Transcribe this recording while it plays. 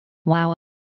Wow.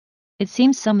 It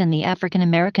seems some in the African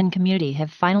American community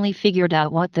have finally figured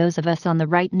out what those of us on the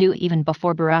right knew even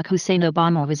before Barack Hussein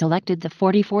Obama was elected the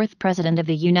 44th President of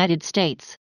the United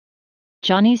States.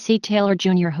 Johnny C. Taylor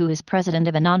Jr., who is president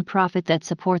of a nonprofit that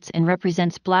supports and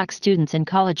represents black students in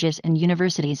colleges and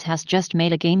universities, has just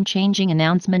made a game-changing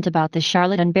announcement about the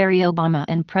Charlatan Barack Obama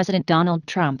and President Donald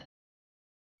Trump.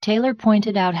 Taylor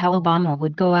pointed out how Obama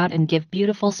would go out and give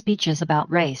beautiful speeches about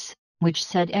race, which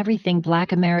said everything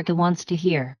Black America wants to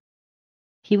hear.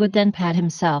 He would then pat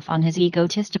himself on his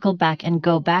egotistical back and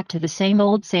go back to the same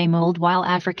old while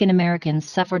African Americans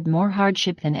suffered more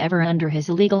hardship than ever under his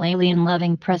illegal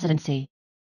alien-loving presidency.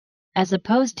 As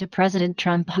opposed to President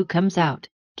Trump, who comes out,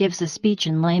 gives a speech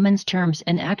in layman's terms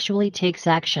and actually takes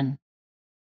action.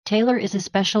 Taylor is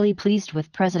especially pleased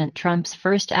with President Trump's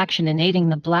first action in aiding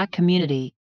the black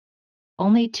community.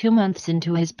 Only 2 months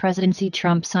into his presidency,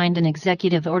 Trump signed an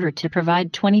executive order to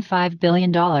provide $25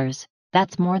 billion,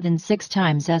 that's more than 6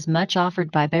 times as much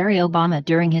offered by Barack Obama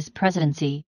during his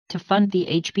presidency, to fund the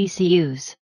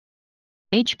HBCUs.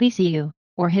 HBCU,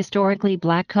 or historically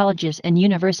black colleges and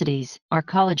universities, are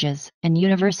colleges and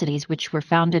universities which were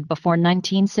founded before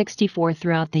 1964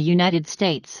 throughout the United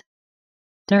States.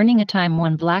 During a time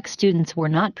when black students were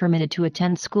not permitted to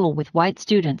attend school with white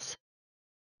students.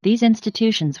 These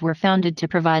institutions were founded to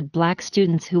provide black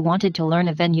students who wanted to learn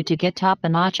a venue to get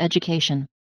top-notch education.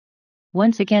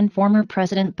 Once again, former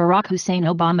President Barack Hussein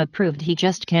Obama proved he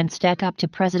just can't stack up to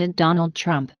President Donald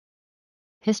Trump.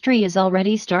 History is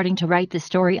already starting to write the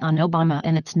story on Obama,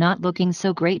 and it's not looking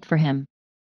so great for him.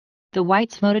 The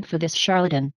whites voted for this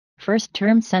charlatan,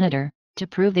 first-term senator, to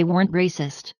prove they weren't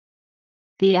racist.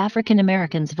 The African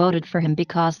Americans voted for him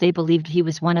because they believed he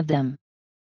was one of them,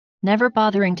 never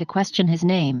bothering to question his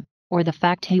name, or the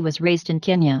fact he was raised in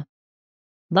Kenya.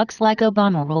 Looks like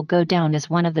Obama will go down as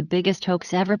one of the biggest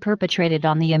hoax ever perpetrated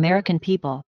on the American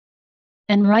people.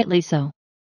 And rightly so.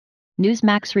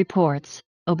 Newsmax reports,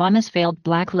 Obama's failed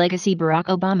black legacy. Barack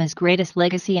Obama's greatest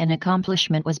legacy and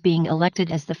accomplishment was being elected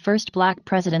as the first black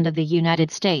president of the United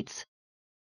States.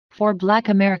 For black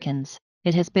Americans,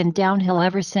 it has been downhill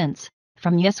ever since,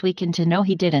 from yes we can to no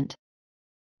he didn't.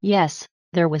 Yes,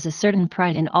 there was a certain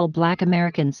pride in all black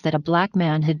Americans that a black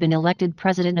man had been elected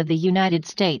president of the United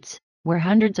States, where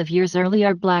hundreds of years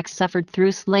earlier blacks suffered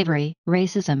through slavery,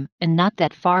 racism, and not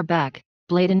that far back,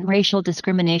 blatant racial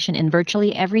discrimination in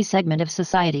virtually every segment of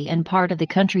society and part of the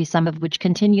country, some of which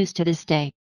continues to this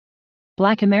day.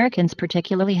 Black Americans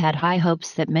particularly had high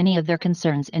hopes that many of their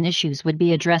concerns and issues would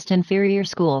be addressed: inferior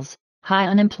schools, high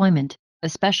unemployment,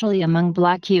 especially among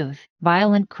black youth,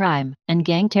 violent crime, and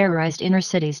gang-terrorized inner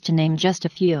cities, to name just a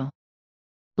few.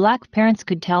 Black parents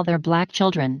could tell their black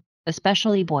children,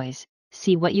 especially boys,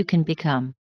 see what you can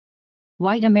become.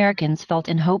 White Americans felt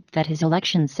and hoped that his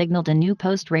election signaled a new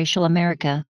post-racial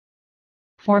America.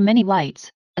 For many whites,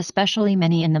 especially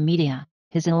many in the media,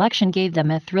 his election gave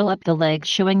them a thrill up the legs,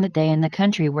 showing that they and the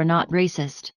country were not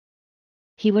racist.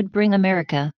 He would bring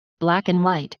America, black and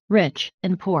white, rich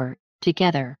and poor,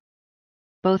 together.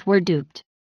 Both were duped.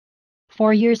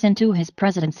 4 years into his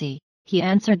presidency, he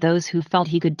answered those who felt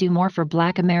he could do more for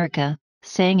black America,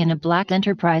 saying in a Black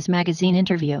Enterprise magazine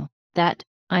interview that,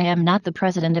 "I am not the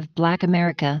president of black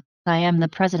America, I am the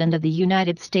president of the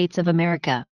United States of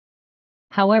America."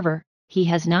 However, he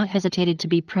has not hesitated to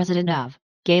be president of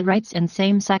gay rights and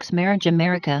same-sex marriage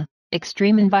America,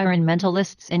 extreme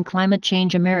environmentalists and climate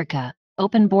change America,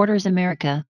 open borders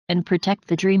America, and protect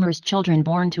the dreamers' children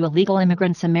born to illegal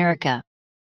immigrants America.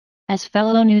 As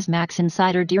fellow Newsmax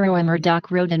insider Deroy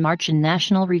Murdoch wrote in March in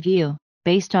National Review,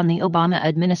 based on the Obama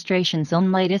administration's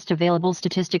own latest available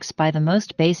statistics by the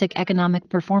most basic economic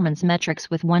performance metrics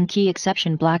with one key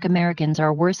exception, black Americans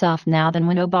are worse off now than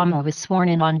when Obama was sworn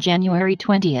in on January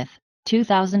 20,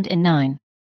 2009.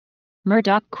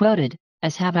 Murdoch quoted,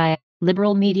 as have I,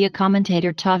 liberal media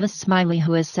commentator Tavis Smiley,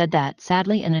 who has said that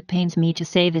sadly, and it pains me to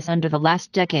say this, under the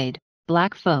last decade,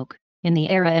 black folk, in the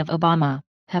era of Obama,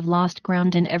 have lost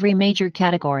ground in every major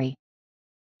category.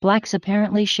 Blacks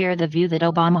apparently share the view that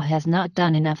Obama has not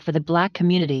done enough for the black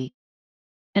community.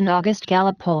 An August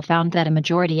Gallup poll found that a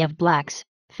majority of blacks,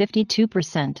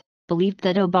 52%, believed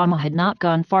that Obama had not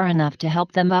gone far enough to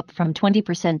help them, up from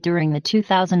 20% during the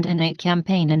 2008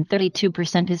 campaign and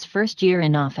 32% his first year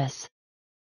in office.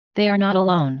 They are not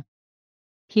alone.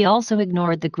 He also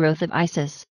ignored the growth of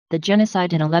ISIS, the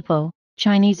genocide in Aleppo,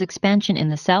 Chinese expansion in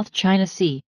the South China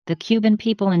Sea, the Cuban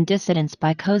people and dissidents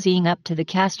by cozying up to the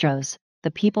Castros,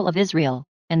 the people of Israel,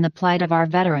 and the plight of our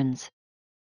veterans.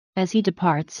 As he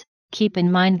departs, keep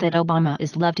in mind that Obama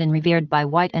is loved and revered by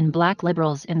white and black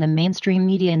liberals in the mainstream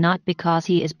media, not because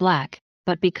he is black,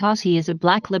 but because he is a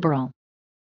black liberal.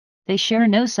 They share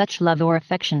no such love or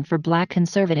affection for black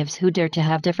conservatives who dare to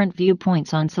have different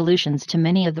viewpoints on solutions to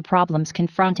many of the problems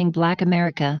confronting black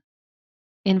America.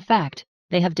 In fact,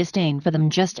 they have disdain for them.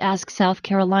 Just ask South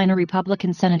Carolina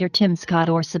Republican Senator Tim Scott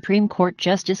or Supreme Court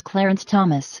Justice Clarence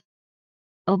Thomas.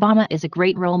 Obama is a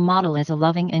great role model as a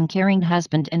loving and caring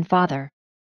husband and father.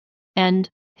 And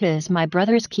his My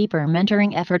Brother's Keeper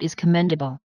mentoring effort is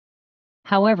commendable.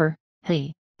 However,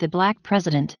 he, the black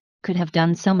president, could have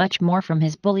done so much more from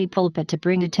his bully pulpit to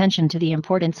bring attention to the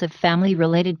importance of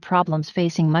family-related problems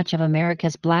facing much of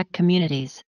America's black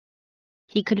communities.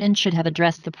 He could and should have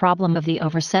addressed the problem of the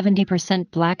over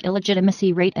 70% black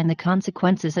illegitimacy rate and the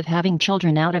consequences of having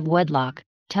children out of wedlock,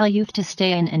 tell youth to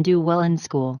stay in and do well in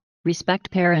school, respect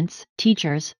parents,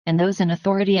 teachers, and those in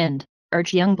authority, and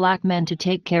urge young black men to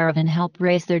take care of and help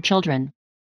raise their children.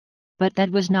 But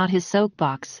that was not his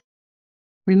soapbox.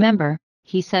 Remember,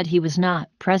 he said he was not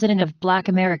president of Black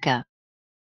America.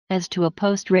 As to a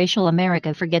post-racial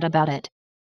America, forget about it.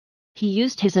 He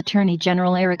used his Attorney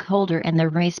General Eric Holder and their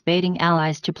race-baiting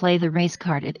allies to play the race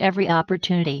card at every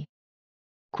opportunity.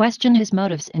 Question his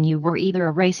motives and you were either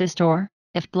a racist or,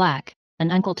 if black,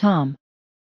 an Uncle Tom.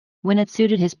 When it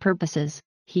suited his purposes,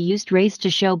 he used race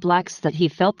to show blacks that he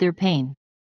felt their pain.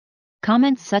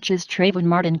 Comments such as Trayvon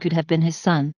Martin could have been his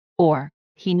son, or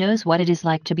he knows what it is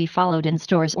like to be followed in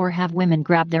stores or have women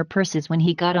grab their purses when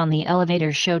he got on the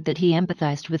elevator showed that he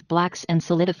empathized with blacks and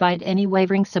solidified any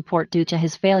wavering support due to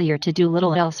his failure to do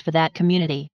little else for that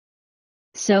community.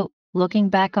 So, looking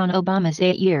back on Obama's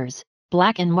 8 years,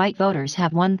 black and white voters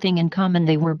have one thing in common: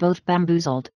 they were both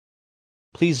bamboozled.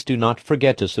 Please do not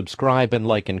forget to subscribe and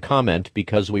like and comment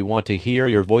because we want to hear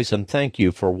your voice, and thank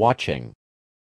you for watching.